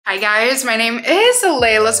Hi guys, my name is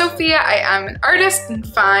Lelasophia. I am an artist and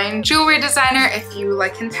fine jewelry designer. If you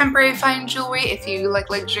like contemporary fine jewelry, if you like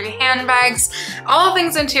luxury handbags, all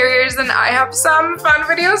things interiors, then I have some fun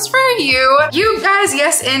videos for you. You guys,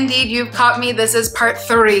 yes indeed, you've caught me. This is part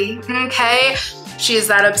 3, okay? She is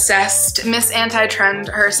that obsessed, Miss Anti-Trend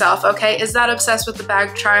herself, okay? Is that obsessed with the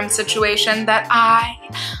bag charm situation that I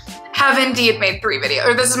have indeed made 3 videos,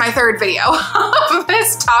 or this is my 3rd video of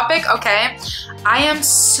this topic, okay? I am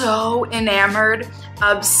so enamored,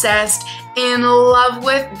 obsessed, in love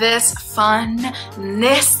with this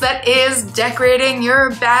funness that is decorating your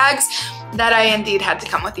bags that I indeed had to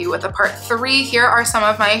come with you with a part 3. Here are some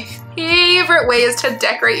of my favorite ways to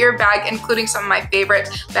decorate your bag, including some of my favorite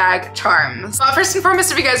bag charms. Well, first and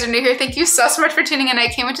foremost, if you guys are new here, thank you so much for tuning in. I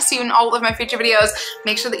can't wait to see you in all of my future videos.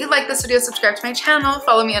 Make sure that you like this video, subscribe to my channel,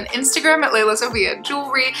 follow me on Instagram at lelasophia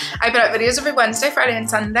jewelry. I put out videos every Wednesday, Friday, and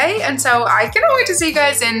Sunday, and so I cannot wait to see you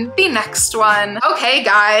guys in the next one. Okay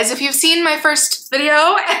guys, if you've seen my first video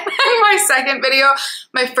and my second video,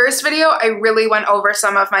 my first video, I really went over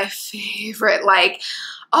some of my favorite, like,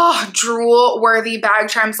 drool-worthy bag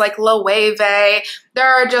charms like Loewe. There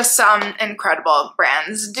are just some incredible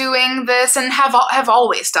brands doing this and have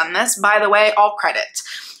always done this. By the way, all credit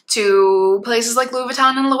to places like Louis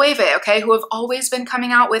Vuitton and Loewe, okay, who have always been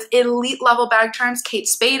coming out with elite level bag charms. Kate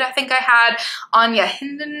Spade, I think I had, Anya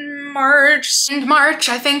March,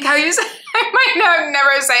 I think how you say it. I might know,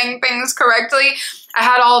 never saying things correctly. I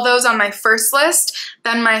had all those on my first list.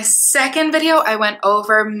 Then my second video, I went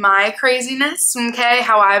over my craziness, okay,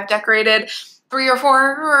 how I've decorated 3 or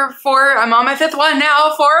 4, I'm on my 5th one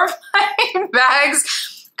now, 4 of my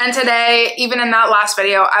bags. And today, even in that last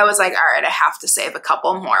video, I was like, all right, I have to save a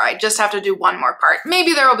couple more. I just have to do one more part.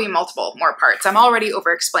 Maybe there will be multiple more parts. I'm already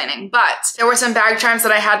over explaining, but there were some bag charms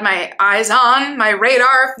that I had my eyes on, my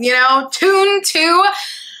radar, you know, tuned to,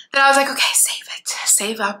 that I was like, okay, save it,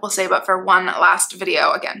 save up. We'll save up for one last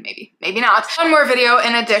video. Again, maybe not. One more video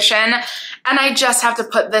in addition. And I just have to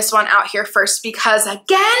put this one out here first because,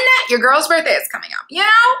 again, your girl's birthday is coming up, you know?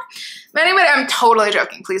 But anyway, I'm totally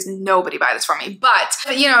joking. Please, nobody buy this for me. But,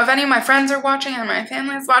 you know, if any of my friends are watching and my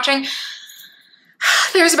family is watching,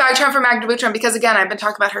 there's a bag charm for Medallion because, again, I've been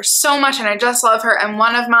talking about her so much and I just love her. And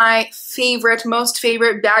one of my favorite, most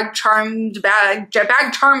favorite bag charmed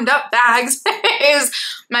up bags is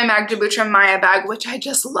my Medallion Maya bag, which I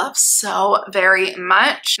just love so very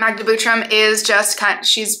much. Medallion is just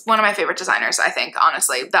she's one of my favorite designers, I think,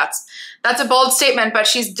 honestly. That's a bold statement, but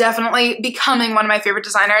she's definitely becoming one of my favorite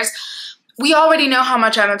designers. We already know how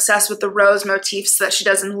much I'm obsessed with the rose motifs that she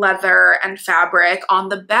does in leather and fabric on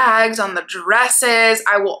the bags, on the dresses.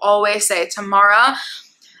 I will always say Tamara,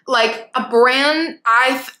 like a brand,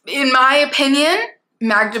 in my opinion,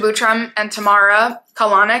 Medallion and Tamara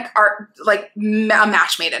Kalanick are like a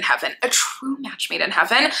match made in heaven, a true match made in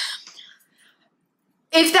heaven.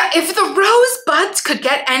 If the rose buds could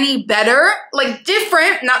get any better, like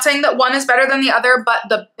different, not saying that one is better than the other, but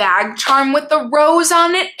the bag charm with the rose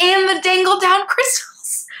on it and the dangle down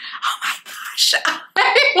crystals. Oh my gosh,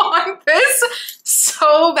 I want this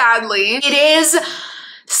so badly. It is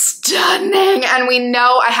stunning. And we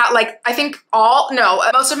know I have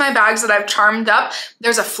most of my bags that I've charmed up,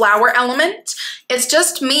 there's a flower element. It's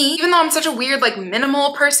just me, even though I'm such a weird, like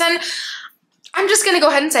minimal person, I'm just gonna go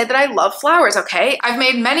ahead and say that I love flowers, okay? I've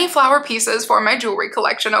made many flower pieces for my jewelry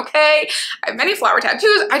collection, okay? I have many flower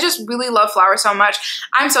tattoos. I just really love flowers so much.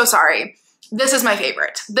 I'm so sorry. This is my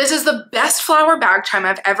favorite. This is the best flower bag charm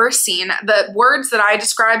I've ever seen. The words that I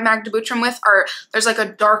describe Medallion with are, there's like a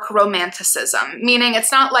dark romanticism, meaning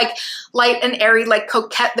it's not like light and airy, like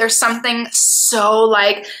coquette. There's something so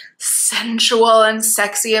like sensual and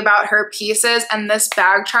sexy about her pieces, and this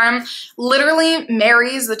bag charm literally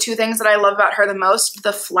marries the 2 things that I love about her the most: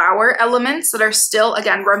 the flower elements that are still,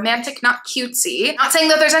 again, romantic, not cutesy. Not saying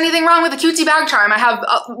that there's anything wrong with a cutesy bag charm. I have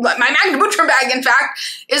my Medallion bag, in fact,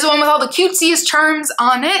 is the one with all the cutesiest charms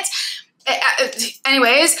on it.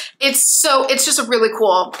 Anyways, it's just a really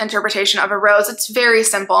cool interpretation of a rose. It's very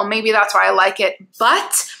simple. Maybe that's why I like it,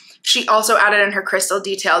 but she also added in her crystal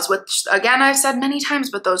details, which, again, I've said many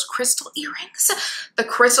times, but those crystal earrings,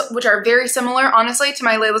 which are very similar, honestly, to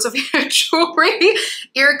my lelasophia jewelry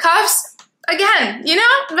ear cuffs. Again, you know,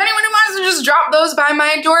 if anyone who wants to just drop those by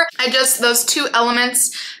my door, those 2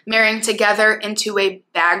 elements marrying together into a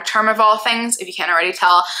bag charm of all things, if you can't already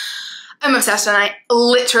tell, I'm obsessed and I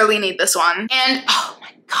literally need this one. And oh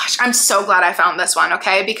my gosh, I'm so glad I found this one,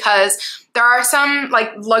 okay? Because there are some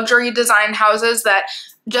like luxury design houses that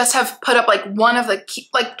just have put up like one of the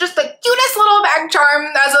just the cutest little bag charm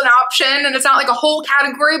as an option, and it's not like a whole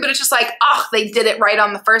category, but it's just like, oh, they did it right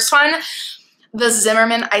on the first one. the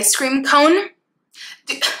Zimmerman ice cream cone.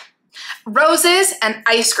 Roses and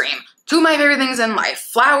ice cream. Two of my favorite things in life.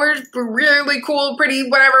 Flowers, really cool, pretty,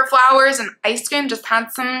 whatever flowers, and ice cream. Just had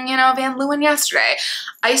some, you know, Van Leeuwen yesterday.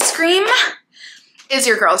 Ice cream is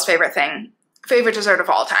your girl's favorite thing. Favorite dessert of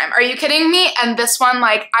all time. Are you kidding me? And this one,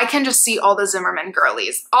 like, I can just see all the Zimmerman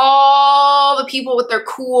girlies. All the people with their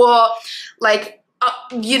cool, like,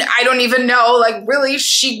 you know, I don't even know, like really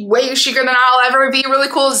chic, way chicer than I'll ever be. Really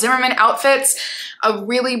cool Zimmerman outfits, a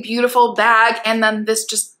really beautiful bag, and then this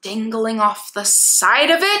just dangling off the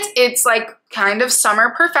side of it. It's like kind of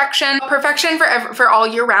summer perfection. Perfection for all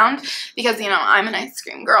year round, because, you know, I'm an ice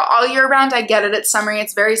cream girl all year round. I get it, it's summery,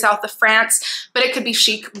 it's very south of France, but it could be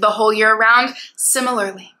chic the whole year round.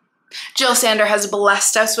 Similarly, Jill Sander has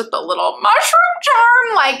blessed us with the little mushroom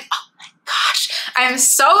charm. Like, oh my gosh, I am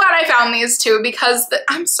so glad I found these two, because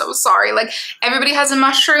I'm so sorry. Like, everybody has a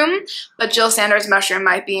mushroom, but Jill Sander's mushroom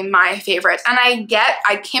might be my favorite. And I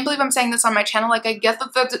can't believe I'm saying this on my channel. Like, I get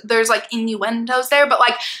that there's like innuendos there, but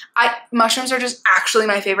like, mushrooms are just actually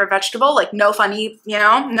my favorite vegetable. Like, no funny, you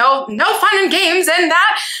know, no fun and games in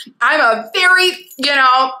that. I'm a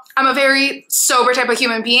very sober type of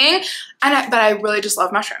human being. But I really just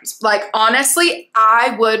love mushrooms. Like, honestly,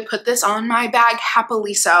 I would put this on my bag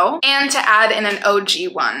happily so. And to add in an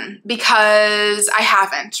OG one, because I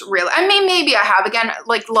haven't really. I mean, maybe I have. Again,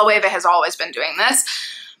 like, Loewe has always been doing this.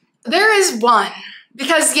 There is one.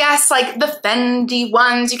 Because yes, like the Fendi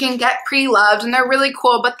ones you can get pre-loved and they're really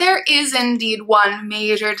cool, but there is indeed one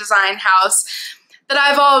major design house that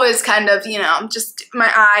I've always kind of, you know, just my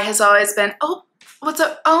eye has always been, oh, what's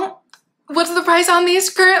the price on these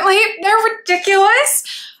currently? They're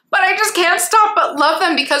ridiculous, but I just can't stop but love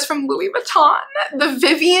them, because from Louis Vuitton, the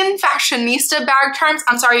Vivienne Fashionista bag charms,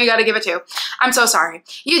 I'm sorry, you gotta give it to. I'm so sorry.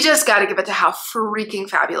 You just gotta give it to how freaking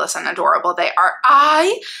fabulous and adorable they are.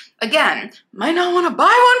 I, again, might not want to buy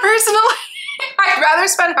one personally. I'd rather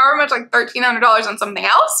spend however much, like $1,300 on something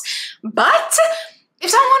else, but if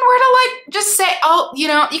someone were to like just say, oh, you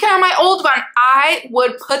know, you can have my old one, I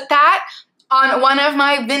would put that on one of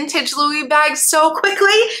my vintage Louis bags so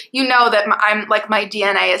quickly. You know that my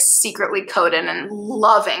DNA is secretly coded in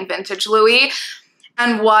loving vintage Louis.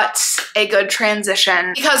 And what a good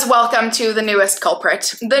transition, because welcome to the newest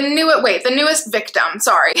culprit. The newest victim,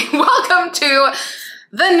 sorry. Welcome to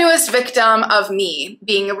the newest victim of me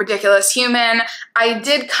being a ridiculous human. I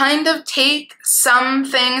did kind of take some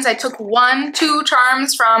things. I took 2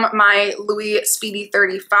 charms from my Louis Speedy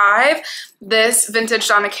 35, this vintage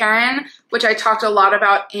Donna Karan, which I talked a lot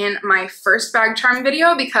about in my first bag charm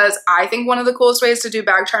video, because I think one of the coolest ways to do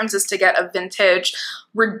bag charms is to get a vintage,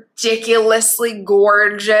 ridiculously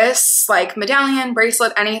gorgeous, like medallion,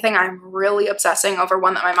 bracelet, anything. I'm really obsessing over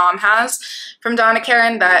one that my mom has from Donna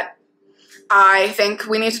Karan that I think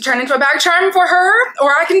we need to turn into a bag charm for her,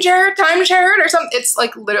 or I can share it, time share it or something. It's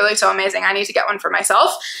like literally so amazing. I need to get one for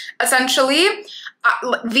myself. Essentially,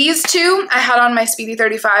 these two I had on my Speedy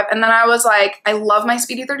 35, and then I was like, I love my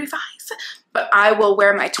Speedy 35, but I will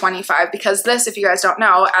wear my 25, because this, if you guys don't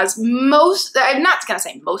know, as most, I'm not gonna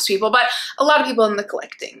say most people, but a lot of people in the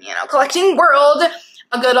collecting world,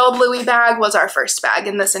 a good old Louis bag was our first bag,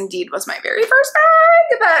 and this indeed was my very first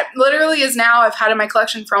bag that literally is now, I've had in my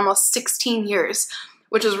collection for almost 16 years,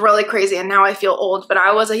 which is really crazy, and now I feel old, but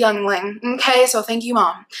I was a youngling, okay? So thank you,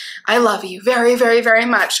 Mom. I love you very, very, very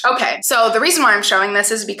much. Okay, so the reason why I'm showing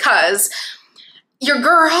this is because your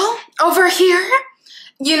girl over here,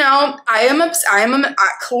 you know,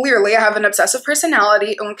 clearly I have an obsessive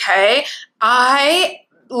personality, okay?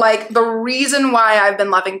 Like, the reason why I've been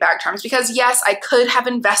loving bag charms, because yes, I could have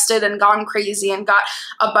invested and gone crazy and got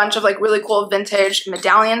a bunch of like really cool vintage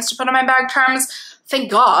medallions to put on my bag charms. Thank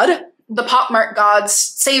God the Pop Mart gods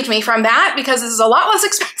saved me from that, because this is a lot less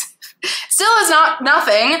expensive. Still is not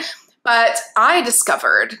nothing, but I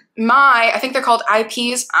discovered I think they're called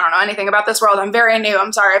IPs. I don't know anything about this world. I'm very new.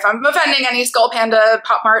 I'm sorry if I'm offending any Skullpanda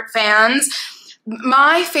Pop Mart fans.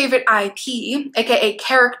 My favorite IP, aka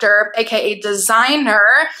character, aka designer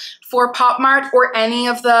for Pop Mart or any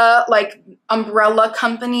of the like umbrella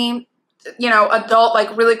company, you know, adult,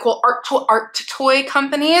 like really cool art toy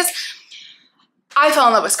companies, I fell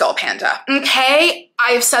in love with Skullpanda, okay?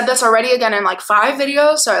 I've said this already again in like 5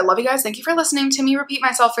 videos, so I love you guys. Thank you for listening to me repeat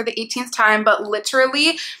myself for the 18th time, but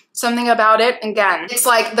literally something about it, again, it's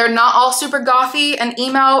like they're not all super gothy and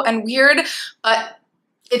emo and weird, but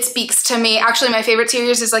it speaks to me. Actually, my favorite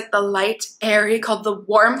series is like the light, airy, called The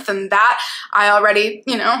Warmth, and that I already,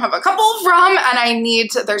 you know, have a couple from, and I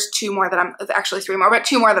need to, there's 2 more that actually 3 more, but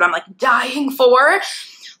 2 more that I'm like dying for.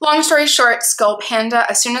 Long story short, Skullpanda,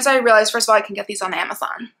 as soon as I realized, first of all, I can get these on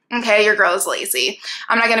Amazon. Okay, your girl is lazy.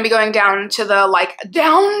 I'm not gonna be going down to the like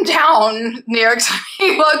downtown New York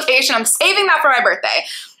City location. I'm saving that for my birthday.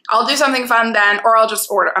 I'll do something fun then, or I'll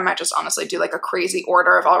just order. I might just honestly do like a crazy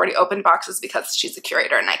order of already opened boxes because she's the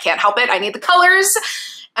curator and I can't help it. I need the colors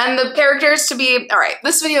and the characters to be, all right,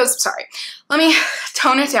 this video is, sorry, let me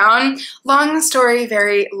tone it down. Long story,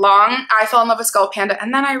 very long. I fell in love with Skullpanda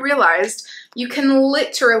and then I realized you can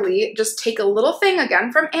literally just take a little thing,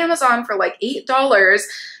 again from Amazon for like $8,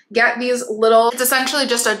 get these little, it's essentially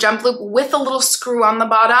just a jump loop with a little screw on the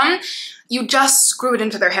bottom. You just screw it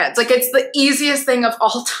into their heads. Like it's the easiest thing of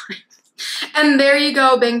all time. And there you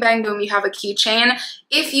go, bang, bang, boom, you have a keychain.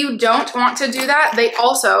 If you don't want to do that, they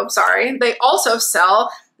also, sorry, they also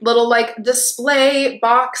sell little like display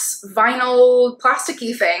box vinyl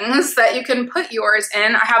plasticky things that you can put yours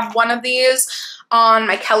in. I have one of these on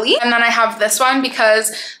my Kelly, and then I have this one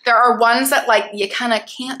because there are ones that like you kind of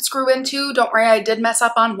can't screw into. Don't worry, I did mess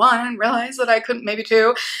up on one and realized that I couldn't, maybe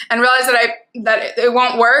two, and realized that it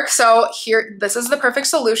won't work. So here, this is the perfect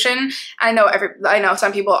solution. I know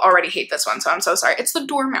some people already hate this one, so I'm so sorry. It's the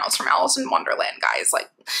Dormouse from Alice in Wonderland, guys. Like,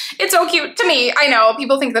 it's so cute to me. I know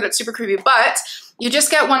people think that it's super creepy, but you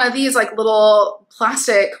just get one of these like little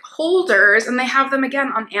plastic holders, and they have them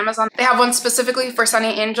again on Amazon. They have one specifically for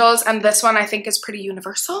Sunny Angels, and this one I think is pretty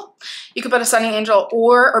universal. You could put a Sunny Angel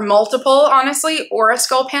or multiple, honestly, or a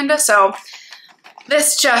Skullpanda. So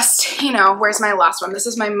this just, you know, where's my last one? This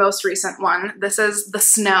is my most recent one. This is the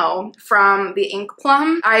Snow from the Ink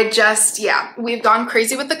Plum. Yeah, we've gone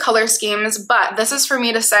crazy with the color schemes, but this is for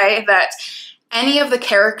me to say that any of the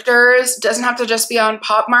characters doesn't have to just be on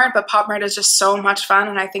Pop Mart, but Pop Mart is just so much fun,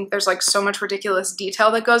 and I think there's like so much ridiculous detail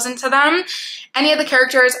that goes into them. Any of the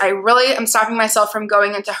characters, I really am stopping myself from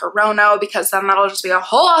going into Hirono because then that'll just be a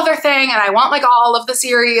whole other thing, and I want like all of the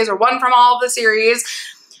series or one from all of the series.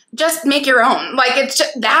 Just make your own. Like, it's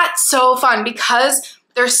just, that's so fun because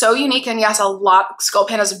they're so unique, and yes, a lot,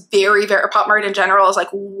 Skullpanda is very, very, Pop Mart in general is like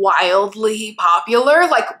wildly popular,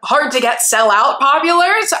 like hard to get, sell out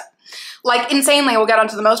popular. So, like insanely, we'll get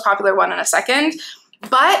onto the most popular one in a second,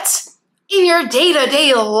 but in your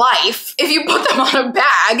day-to-day life, if you put them on a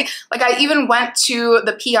bag, like I even went to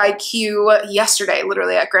the PIQ yesterday,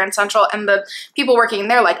 literally at Grand Central, and the people working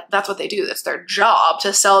there, like, that's what they do. That's their job,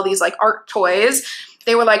 to sell these like art toys.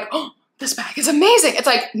 They were like, oh, this bag is amazing. It's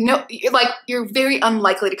like, no, like you're very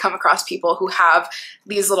unlikely to come across people who have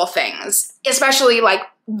these little things, especially like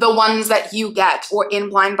the ones that you get or in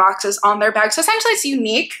blind boxes on their bags. So essentially it's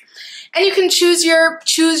unique. And you can choose your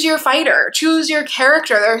fighter, choose your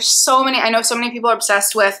character. There's so many, I know so many people are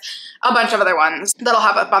obsessed with a bunch of other ones that I'll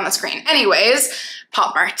have up on the screen. Anyways,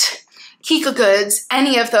 Pop Mart, Kika Goods,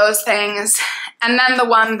 any of those things. And then the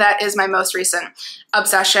one that is my most recent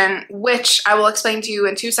obsession, which I will explain to you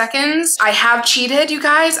in 2 seconds. I have cheated, you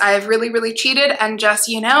guys. I have really, really cheated, and just,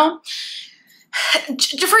 you know,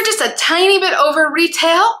 for just a tiny bit over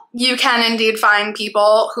retail, you can indeed find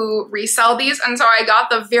people who resell these. And so I got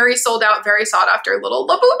the very sold out, very sought after little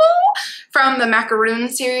Labubu from the Macron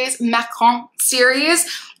series.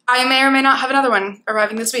 I may or may not have another one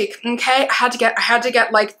arriving this week. Okay, I had to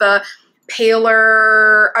get like the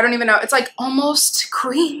paler, I don't even know, it's like almost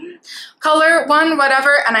cream color one,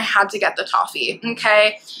 whatever, and I had to get the toffee.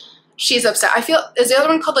 Okay. She's upset. I feel, is the other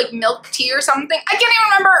one called like milk tea or something? I can't even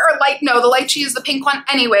remember, or like, no, the light tea is the pink one.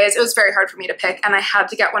 Anyways, it was very hard for me to pick, and I had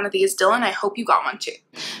to get one of these. Dylan, I hope you got one too.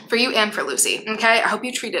 For you and for Lucy, okay? I hope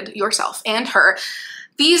you treated yourself and her.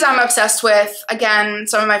 These I'm obsessed with. Again,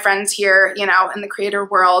 some of my friends here, you know, in the creator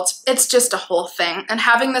world, it's just a whole thing. And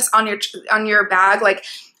having this on your bag, like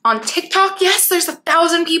on TikTok, yes, there's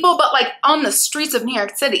 1,000 people, but like on the streets of New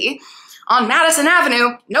York City, on Madison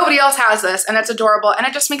Avenue, nobody else has this, and it's adorable, and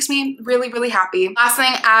it just makes me really, really happy. Last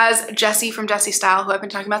thing, as Jessie from Jessie Style, who I've been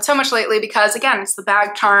talking about so much lately, because again, it's the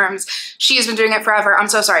bag charms. She's been doing it forever. I'm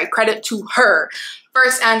so sorry. Credit to her.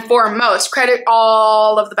 First and foremost, credit,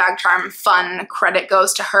 all of the bag charm fun credit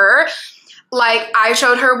goes to her. Like, I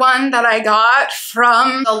showed her one that I got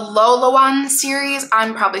from the Lola series.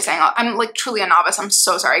 I'm probably saying, I'm like truly a novice. I'm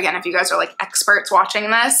so sorry again if you guys are like experts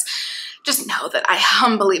watching this. Just know that I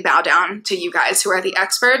humbly bow down to you guys who are the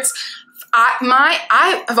experts.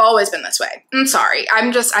 I have always been this way. I'm sorry.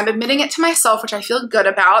 I'm admitting it to myself, which I feel good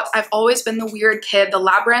about. I've always been the weird kid. The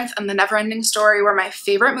Labyrinth and The Neverending Story were my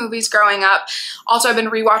favorite movies growing up. Also, I've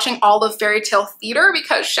been rewatching all of Fairy Tale Theater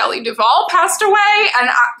because Shelley Duvall passed away, and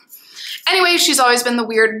anyway, she's always been the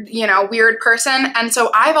weird, you know, weird person. And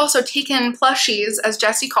so I've also taken plushies, as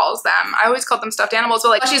Jessie calls them. I always call them stuffed animals, but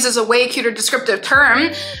like plushies is a way cuter descriptive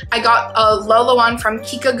term. I got a Lola one from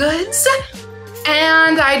Kika Goods.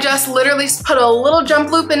 And I just literally put a little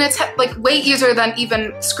jump loop in its head, like way easier than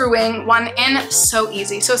even screwing one in. So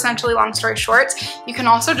easy. So essentially, long story short, you can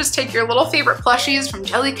also just take your little favorite plushies from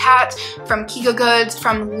Jellycat, from Kika Goods,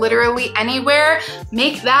 from literally anywhere,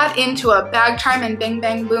 make that into a bag charm, and bing,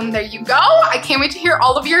 bang, boom, there you go. I can't wait to hear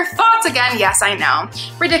all of your thoughts again. Yes, I know.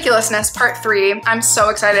 Ridiculousness part 3. I'm so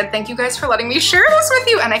excited. Thank you guys for letting me share this with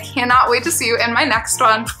you, and I cannot wait to see you in my next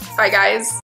one. Bye, guys.